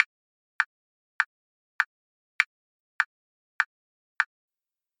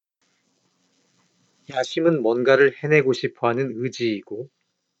야심은 뭔가를 해내고 싶어 하는 의지이고,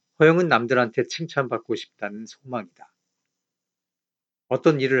 허영은 남들한테 칭찬받고 싶다는 소망이다.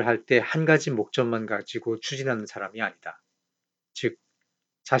 어떤 일을 할 때 한 가지 목적만 가지고 추진하는 사람이 아니다. 즉,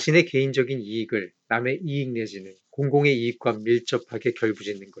 자신의 개인적인 이익을 남의 이익 내지는 공공의 이익과 밀접하게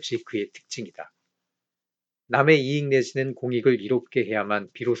결부짓는 것이 그의 특징이다. 남의 이익 내지는 공익을 이롭게 해야만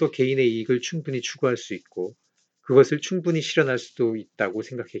비로소 개인의 이익을 충분히 추구할 수 있고, 그것을 충분히 실현할 수도 있다고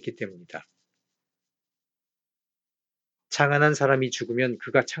생각했기 때문이다. 창안한 사람이 죽으면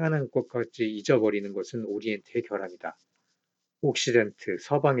그가 창안한 것까지 잊어버리는 것은 오리엔트의 결함이다. 옥시덴트,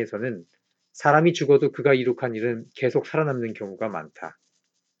 서방에서는 사람이 죽어도 그가 이룩한 일은 계속 살아남는 경우가 많다.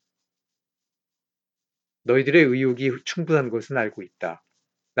 너희들의 의욕이 충분한 것은 알고 있다.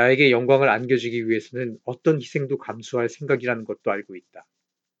 나에게 영광을 안겨주기 위해서는 어떤 희생도 감수할 생각이라는 것도 알고 있다.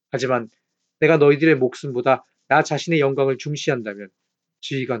 하지만 내가 너희들의 목숨보다 나 자신의 영광을 중시한다면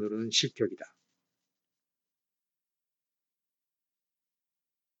지휘관으로는 실격이다.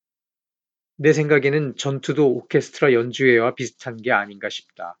 내 생각에는 전투도 오케스트라 연주회와 비슷한 게 아닌가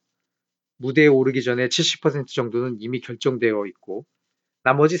싶다. 무대에 오르기 전에 70% 정도는 이미 결정되어 있고,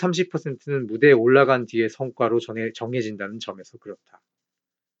 나머지 30%는 무대에 올라간 뒤의 성과로 정해진다는 점에서 그렇다.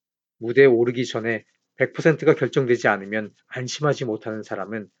 무대에 오르기 전에 100%가 결정되지 않으면 안심하지 못하는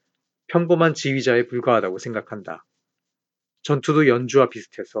사람은 평범한 지휘자에 불과하다고 생각한다. 전투도 연주와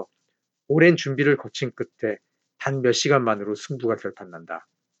비슷해서 오랜 준비를 거친 끝에 단 몇 시간만으로 승부가 결판난다.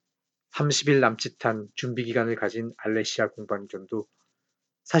 30일 남짓한 준비 기간을 가진 알레시아 공방전도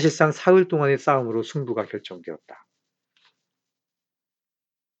사실상 사흘 동안의 싸움으로 승부가 결정되었다.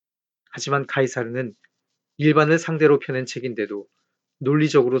 하지만 카이사르는 일반을 상대로 펴낸 책인데도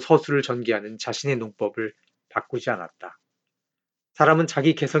논리적으로 서술을 전개하는 자신의 논법을 바꾸지 않았다. 사람은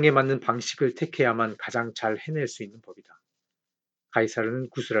자기 개성에 맞는 방식을 택해야만 가장 잘 해낼 수 있는 법이다. 카이사르는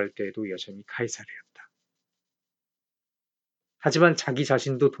구슬할 때에도 여전히 카이사르였다. 하지만 자기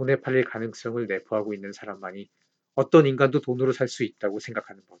자신도 돈에 팔릴 가능성을 내포하고 있는 사람만이 어떤 인간도 돈으로 살 수 있다고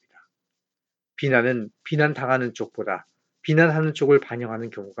생각하는 법이다. 비난은 비난당하는 쪽보다 비난하는 쪽을 반영하는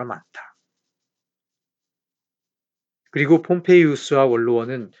경우가 많다. 그리고 폼페이우스와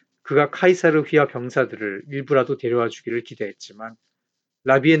원로원은 그가 카이사르 휘하 병사들을 일부라도 데려와 주기를 기대했지만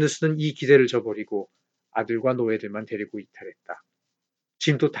라비에누스는 이 기대를 저버리고 아들과 노예들만 데리고 이탈했다.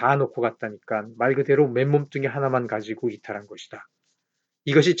 짐도 다 놓고 갔다니까 말 그대로 맨몸뚱이 하나만 가지고 이탈한 것이다.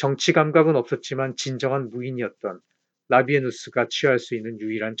 이것이 정치 감각은 없었지만 진정한 무인이었던 라비에누스가 취할 수 있는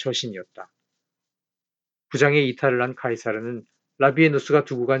유일한 처신이었다. 부장에 이탈을 한 카이사르는 라비에누스가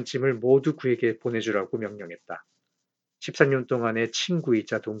두고 간 짐을 모두 그에게 보내주라고 명령했다. 14년 동안의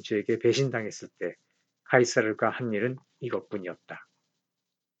친구이자 동지에게 배신당했을 때 카이사르가 한 일은 이것뿐이었다.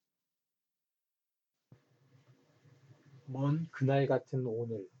 먼 그날 같은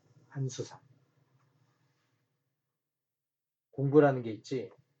오늘 한수상 공부라는 게 있지.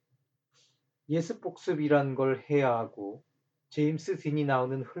 예습복습이란 걸 해야 하고 제임스 딘이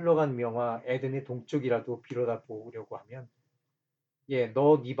나오는 흘러간 명화 에덴의 동쪽이라도 빌어다 보려고 하면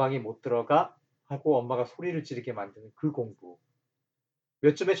너 네 방에 못 들어가 하고 엄마가 소리를 지르게 만드는 그 공부.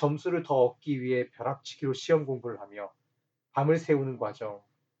 몇 점의 점수를 더 얻기 위해 벼락치기로 시험 공부를 하며 밤을 새우는 과정.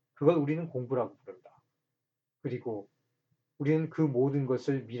 그걸 우리는 공부라고 부른다. 그리고 우리는 그 모든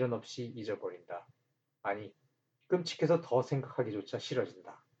것을 미련 없이 잊어버린다. 아니, 끔찍해서 더 생각하기조차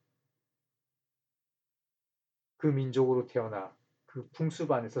싫어진다. 그 민족으로 태어나 그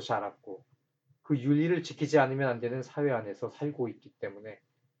풍습 안에서 자랐고 그 윤리를 지키지 않으면 안 되는 사회 안에서 살고 있기 때문에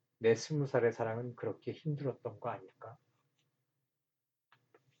내 20살의 사랑은 그렇게 힘들었던 거 아닐까?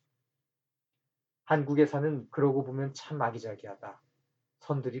 한국에 사는 그러고 보면 참 아기자기하다.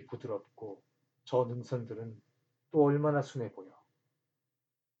 선들이 부드럽고 저 능선들은 또 얼마나 순해 보여.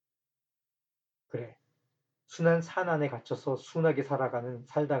 그래, 순한 산 안에 갇혀서 순하게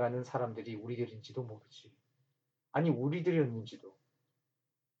살다가는 사람들이 우리들인지도 모르지. 아니, 우리들이었는지도.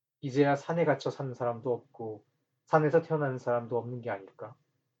 이제야 산에 갇혀 사는 사람도 없고 산에서 태어나는 사람도 없는 게 아닐까?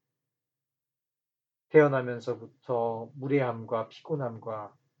 태어나면서부터 무례함과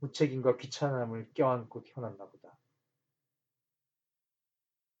피곤함과 무책임과 귀찮음을 껴안고 태어났나 보다.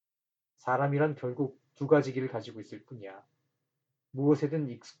 사람이란 결국 두 가지 길을 가지고 있을 뿐이야. 무엇에든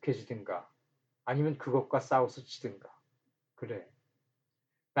익숙해지든가 아니면 그것과 싸워서 지든가. 그래.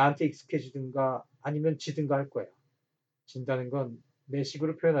 나한테 익숙해지든가 아니면 지든가 할 거야. 진다는 건 내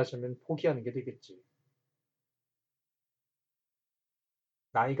식으로 표현하자면 포기하는 게 되겠지.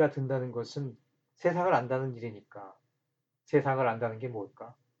 나이가 든다는 것은 세상을 안다는 일이니까. 세상을 안다는 게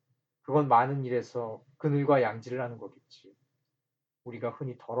뭘까? 그건 많은 일에서 그늘과 양지를 하는 거겠지. 우리가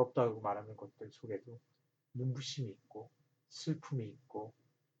흔히 더럽다고 말하는 것들 속에도 눈부심이 있고 슬픔이 있고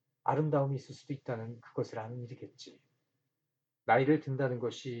아름다움이 있을 수도 있다는 그것을 아는 일이겠지. 나이를 든다는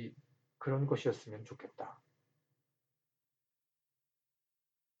것이 그런 것이었으면 좋겠다.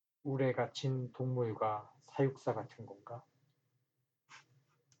 울에 갇힌 동물과 사육사 같은 건가?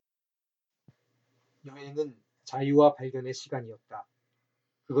 여행은 자유와 발견의 시간이었다.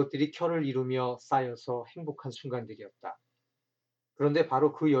 그것들이 켜를 이루며 쌓여서 행복한 순간들이었다. 그런데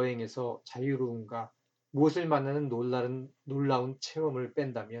바로 그 여행에서 자유로움과 무엇을 만나는 놀라운 체험을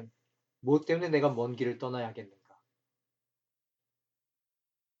뺀다면 무엇 때문에 내가 먼 길을 떠나야겠는가?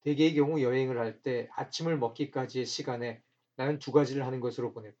 대개의 경우 여행을 할 때 아침을 먹기까지의 시간에 나는 두 가지를 하는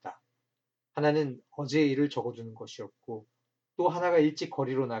것으로 보냈다. 하나는 어제의 일을 적어두는 것이었고 또 하나가 일찍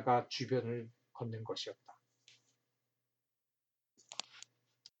거리로 나가 주변을 걷는 것이었다.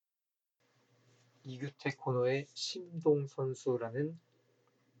 이규택 코너의 심동선수라는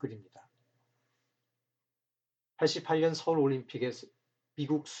글입니다. 88년 서울올림픽에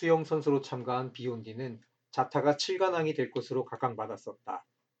미국 수영 선수로 참가한 비욘디는 자타가 7관왕이 될 것으로 각광받았었다.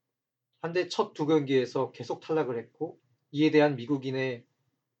 한데 첫 두 경기에서 계속 탈락을 했고 이에 대한 미국인의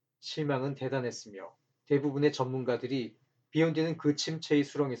실망은 대단했으며 대부분의 전문가들이 비욘디는 그 침체의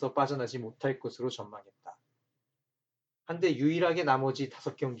수렁에서 빠져나지 못할 것으로 전망했다. 한데 유일하게 나머지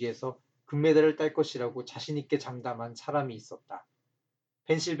 5경기에서 금메달을 딸 것이라고 자신있게 장담한 사람이 있었다.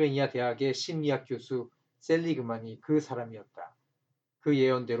 펜실베니아 대학의 심리학 교수 셀리그만이 그 사람이었다. 그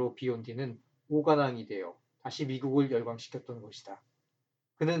예언대로 비욘디는 5관왕이 되어 다시 미국을 열광시켰던 것이다.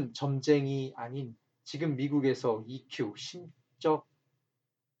 그는 점쟁이 아닌 지금 미국에서 EQ, 심적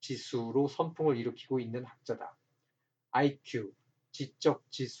지수로 선풍을 일으키고 있는 학자다. IQ, 지적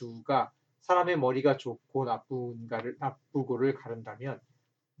지수가 사람의 머리가 좋고 나쁘고를 가른다면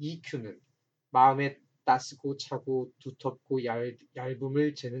EQ는 마음에 따스고 차고 두텁고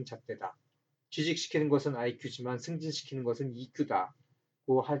얇음을 재는 잣대다. 취직시키는 것은 IQ지만 승진시키는 것은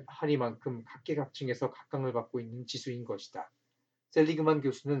EQ다고 하니만큼 각계각층에서 각광을 받고 있는 지수인 것이다. 셀리그만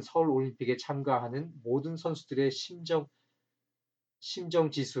교수는 서울올림픽에 참가하는 모든 선수들의 심정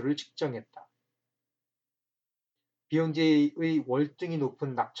지수를 측정했다. 비욘디의 월등히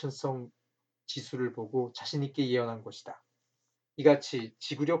높은 낙천성 지수를 보고 자신있게 예언한 것이다. 이같이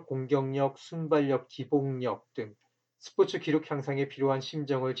지구력, 공격력, 순발력, 기복력 등 스포츠 기록 향상에 필요한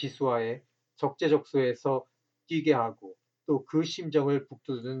심정을 지수화해 적재적소에서 뛰게 하고 또 그 심정을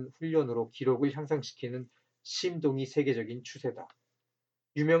북돋우는 훈련으로 기록을 향상시키는 심동이 세계적인 추세다.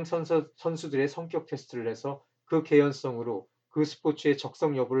 유명 선수들의 성격 테스트를 해서 그 개연성으로 그 스포츠의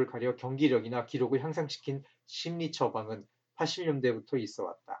적성 여부를 가려 경기력이나 기록을 향상시킨 심리 처방은 80년대부터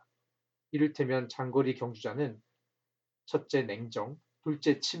있어왔다. 이를테면 장거리 경주자는 첫째 냉정,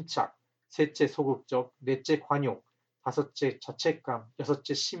 둘째 침착, 셋째 소극적, 넷째 관용, 다섯째 자책감,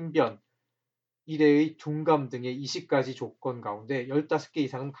 여섯째 신변, 일회의 둔감 등의 20가지 조건 가운데 15개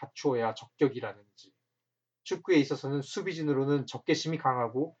이상은 갖추어야 적격이라는지. 축구에 있어서는 수비진으로는 적개심이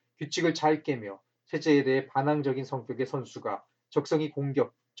강하고 규칙을 잘 깨며 체제에 대해 반항적인 성격의 선수가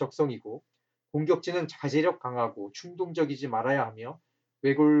적성이고 공격진은 자제력 강하고 충동적이지 말아야 하며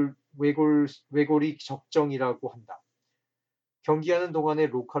외골이 적정이라고 한다. 경기하는 동안의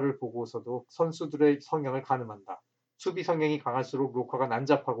로카를 보고서도 선수들의 성향을 가늠한다. 수비 성향이 강할수록 로카가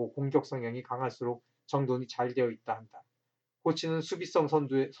난잡하고 공격 성향이 강할수록 정돈이 잘 되어 있다 한다. 코치는 수비성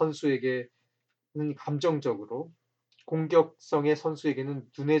선수에게는 감정적으로, 공격성의 선수에게는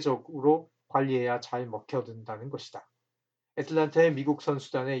두뇌적으로 관리해야 잘 먹혀든다는 것이다. 애틀랜타의 미국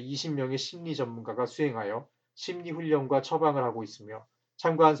선수단에 20명의 심리 전문가가 수행하여 심리 훈련과 처방을 하고 있으며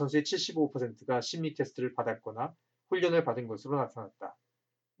참가한 선수의 75%가 심리 테스트를 받았거나 훈련을 받은 것으로 나타났다.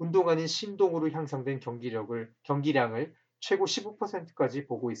 운동 아닌 심동으로 향상된 경기량을 최고 15%까지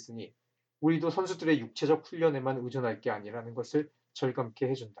보고 있으니 우리도 선수들의 육체적 훈련에만 의존할 게 아니라는 것을 절감케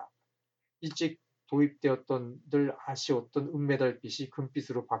해준다. 일찍 도입되었던 늘 아쉬웠던 은메달빛이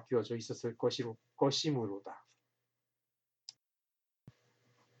금빛으로 바뀌어져 있었을 것이므로다.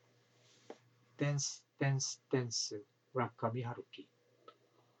 댄스 댄스 댄스 무라카미 하루키.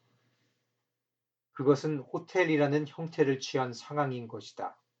 그것은 호텔이라는 형태를 취한 상황인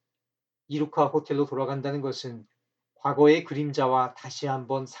것이다. 이루카 호텔로 돌아간다는 것은 과거의 그림자와 다시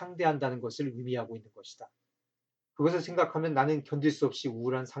한번 상대한다는 것을 의미하고 있는 것이다. 그것을 생각하면 나는 견딜 수 없이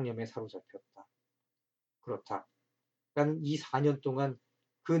우울한 상념에 사로잡혔다. 그렇다. 나는 이 4년 동안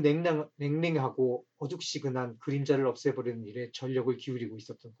그 냉랭하고 어둑시근한 그림자를 없애버리는 일에 전력을 기울이고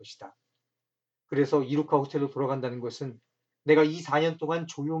있었던 것이다. 그래서 이루카 호텔로 돌아간다는 것은 내가 이 4년 동안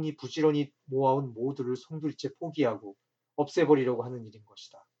조용히 부지런히 모아온 모두를 송두리째 포기하고 없애버리려고 하는 일인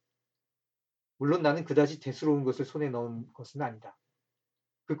것이다. 물론 나는 그다지 대수로운 것을 손에 넣은 것은 아니다.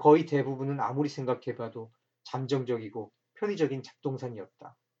 그 거의 대부분은 아무리 생각해봐도 잠정적이고 편의적인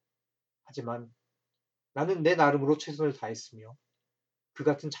잡동사니였다. 하지만 나는 내 나름으로 최선을 다했으며 그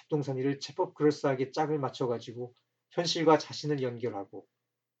같은 잡동사니를 제법 그럴싸하게 짝을 맞춰가지고 현실과 자신을 연결하고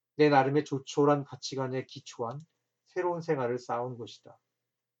내 나름의 조촐한 가치관에 기초한 새로운 생활을 쌓아온 것이다.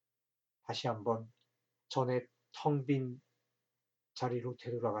 다시 한번 전에 텅 빈 자리로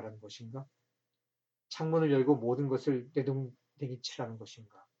되돌아가라는 것인가? 창문을 열고 모든 것을 내동댕이치라는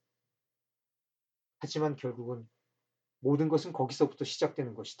것인가? 하지만 결국은 모든 것은 거기서부터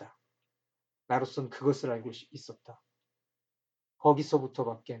시작되는 것이다. 나로선 그것을 알고 있었다.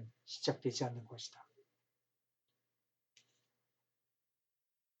 거기서부터밖엔 시작되지 않는 것이다.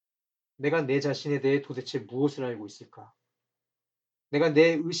 내가 내 자신에 대해 도대체 무엇을 알고 있을까? 내가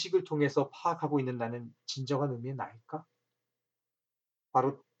내 의식을 통해서 파악하고 있는 나는 진정한 의미의 나일까?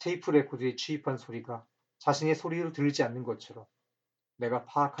 바로 테이프 레코드에 취입한 소리가 자신의 소리로 들리지 않는 것처럼 내가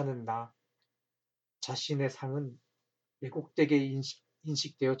파악하는 나 자신의 상은 왜곡되게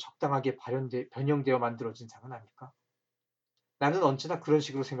인식되어 적당하게 변형되어 만들어진 상은 아닐까? 나는 언제나 그런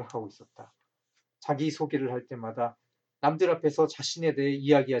식으로 생각하고 있었다. 자기소개를 할 때마다 남들 앞에서 자신에 대해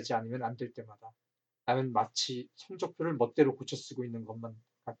이야기하지 않으면 안 될 때마다 나는 마치 성적표를 멋대로 고쳐 쓰고 있는 것만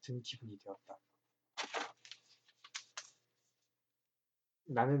같은 기분이 되었다.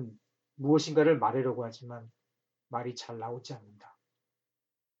 나는 무엇인가를 말하려고 하지만 말이 잘 나오지 않는다.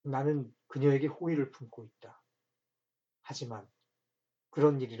 나는 그녀에게 호의를 품고 있다. 하지만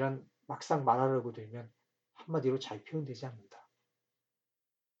그런 일이란 막상 말하려고 들면 한마디로 잘 표현되지 않는다.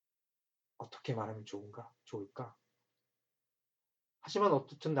 어떻게 말하면 좋을까? 하지만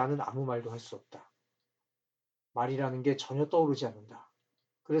어떻든 나는 아무 말도 할 수 없다. 말이라는 게 전혀 떠오르지 않는다.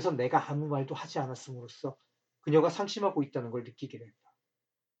 그래서 내가 아무 말도 하지 않았음으로써 그녀가 상심하고 있다는 걸 느끼게 된다.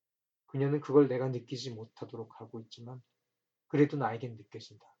 그녀는 그걸 내가 느끼지 못하도록 하고 있지만 그래도 나에겐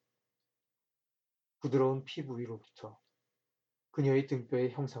느껴진다. 부드러운 피부 위로부터 그녀의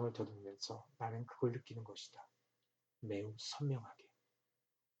등뼈의 형상을 더듬으면서 나는 그걸 느끼는 것이다. 매우 선명하게.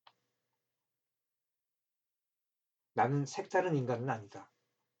 나는 색다른 인간은 아니다.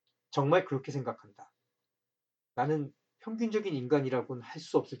 정말 그렇게 생각한다. 나는 평균적인 인간이라고는 할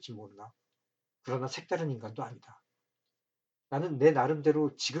수 없을지 모르나 그러나 색다른 인간도 아니다. 나는 내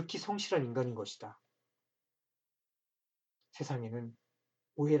나름대로 지극히 성실한 인간인 것이다. 세상에는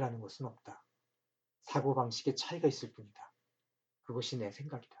오해라는 것은 없다. 사고방식의 차이가 있을 뿐이다. 그것이 내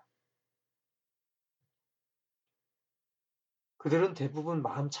생각이다. 그들은 대부분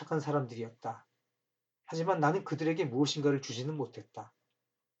마음 착한 사람들이었다. 하지만 나는 그들에게 무엇인가를 주지는 못했다.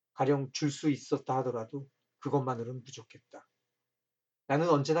 가령 줄 수 있었다 하더라도 그것만으로는 부족했다. 나는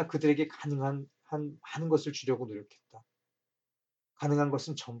언제나 그들에게 가능한 한 많은 것을 주려고 노력했다. 가능한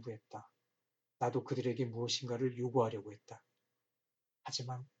것은 전부했다. 나도 그들에게 무엇인가를 요구하려고 했다.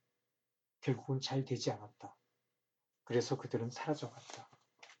 하지만 결국은 잘 되지 않았다. 그래서 그들은 사라져갔다.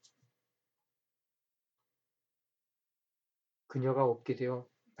 그녀가 없게 되어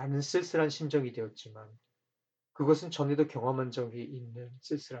나는 쓸쓸한 심정이 되었지만 그것은 전에도 경험한 적이 있는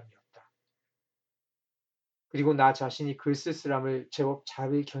쓸쓸함이었다. 그리고 나 자신이 그 쓸쓸함을 제법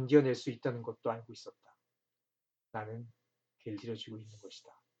잘 견뎌낼 수 있다는 것도 알고 있었다. 나는 길들여지고 있는 것이다.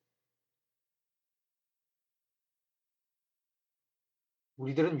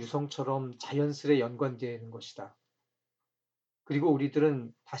 우리들은 유성처럼 자연스레 연관되는 것이다. 그리고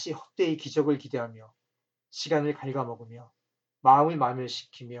우리들은 다시 헛되이 기적을 기대하며 시간을 갉아먹으며 마음을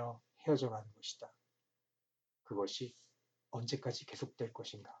마멸시키며 헤어져가는 것이다. 그것이 언제까지 계속될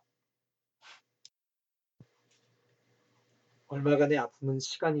것인가? 얼마간의 아픔은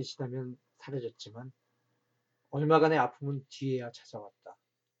시간이 지나면 사라졌지만 얼마간의 아픔은 뒤에야 찾아왔다.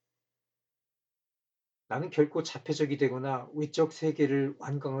 나는 결코 자폐적이 되거나 외적 세계를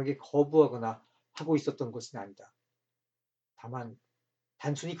완강하게 거부하거나 하고 있었던 것은 아니다. 다만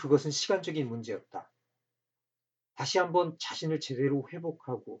단순히 그것은 시간적인 문제였다. 다시 한번 자신을 제대로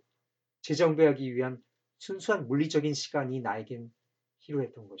회복하고 재정비하기 위한 순수한 물리적인 시간이 나에겐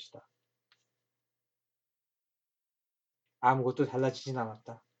필요했던 것이다. 아무것도 달라지진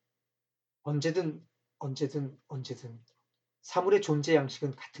않았다. 언제든 사물의 존재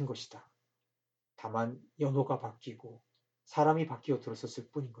양식은 같은 것이다. 다만 연호가 바뀌고 사람이 바뀌어 들어섰을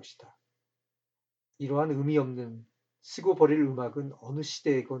뿐인 것이다. 이러한 의미 없는 쓰고 버릴 음악은 어느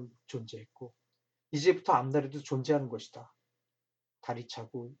시대에건 존재했고 이제부터 앞날에도 존재하는 것이다. 달이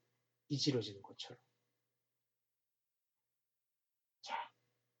차고 이지러지는 것처럼. 자,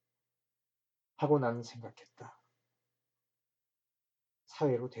 하고 나는 생각했다.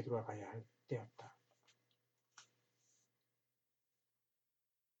 사회로 되돌아가야 할 때였다.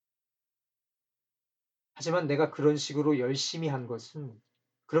 하지만 내가 그런 식으로 열심히 한 것은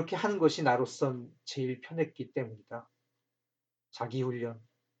그렇게 하는 것이 나로선 제일 편했기 때문이다. 자기훈련,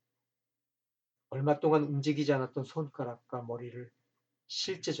 얼마 동안 움직이지 않았던 손가락과 머리를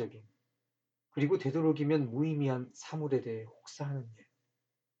실제적인, 그리고 되도록이면 무의미한 사물에 대해 혹사하는 일,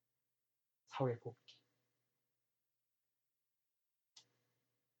 사회 복귀.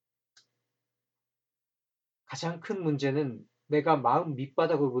 가장 큰 문제는 내가 마음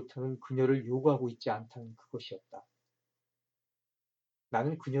밑바닥으로부터는 그녀를 요구하고 있지 않다는 그것이었다.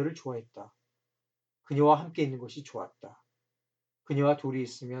 나는 그녀를 좋아했다. 그녀와 함께 있는 것이 좋았다. 그녀와 둘이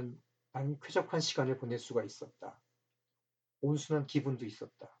있으면 나는 쾌적한 시간을 보낼 수가 있었다. 온순한 기분도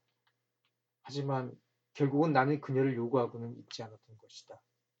있었다. 하지만 결국은 나는 그녀를 요구하고는 있지 않았던 것이다.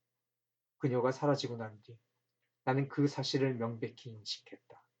 그녀가 사라지고 난 뒤 나는 그 사실을 명백히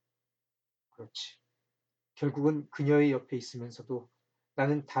인식했다. 그렇지. 결국은 그녀의 옆에 있으면서도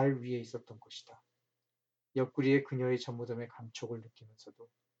나는 달 위에 있었던 것이다. 옆구리에 그녀의 전무덤의 감촉을 느끼면서도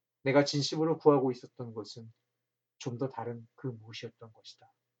내가 진심으로 구하고 있었던 것은 좀 더 다른 그 무엇이었던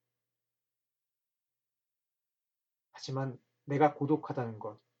것이다. 하지만 내가 고독하다는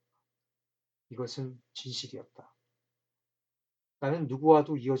것, 이것은 진실이었다. 나는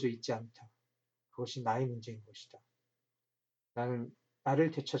누구와도 이어져 있지 않다. 그것이 나의 문제인 것이다. 나는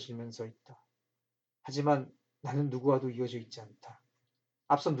나를 되찾으면서 있다. 하지만 나는 누구와도 이어져 있지 않다.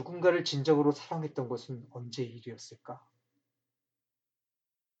 앞서 누군가를 진정으로 사랑했던 것은 언제 일이었을까?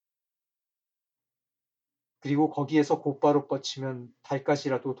 그리고 거기에서 곧바로 뻗치면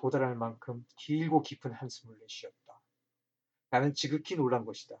달까지라도 도달할 만큼 길고 깊은 한숨을 내쉬었다. 나는 지극히 놀란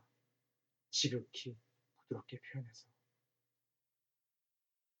것이다. 지극히 부드럽게 표현해서.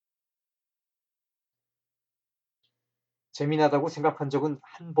 재미나다고 생각한 적은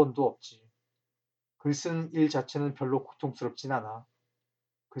한 번도 없지. 글 쓰는 일 자체는 별로 고통스럽진 않아.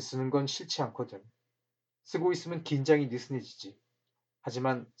 글 쓰는 건 싫지 않거든. 쓰고 있으면 긴장이 느슨해지지.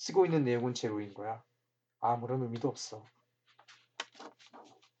 하지만 쓰고 있는 내용은 제로인 거야. 아무런 의미도 없어.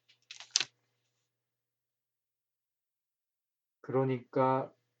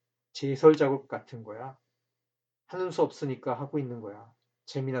 그러니까 제설 작업 같은 거야. 하는 수 없으니까 하고 있는 거야.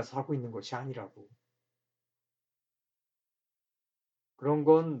 재미나서 하고 있는 것이 아니라고. 그런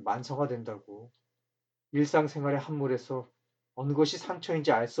건 만성화된다고. 일상생활의 함몰에서 어느 것이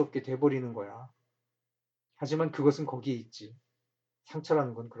상처인지 알 수 없게 돼버리는 거야. 하지만 그것은 거기에 있지.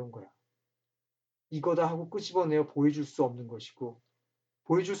 상처라는 건 그런 거야. 이거다 하고 끄집어내어 보여줄 수 없는 것이고,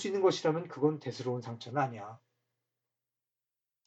 보여줄 수 있는 것이라면 그건 대수로운 상처는 아니야.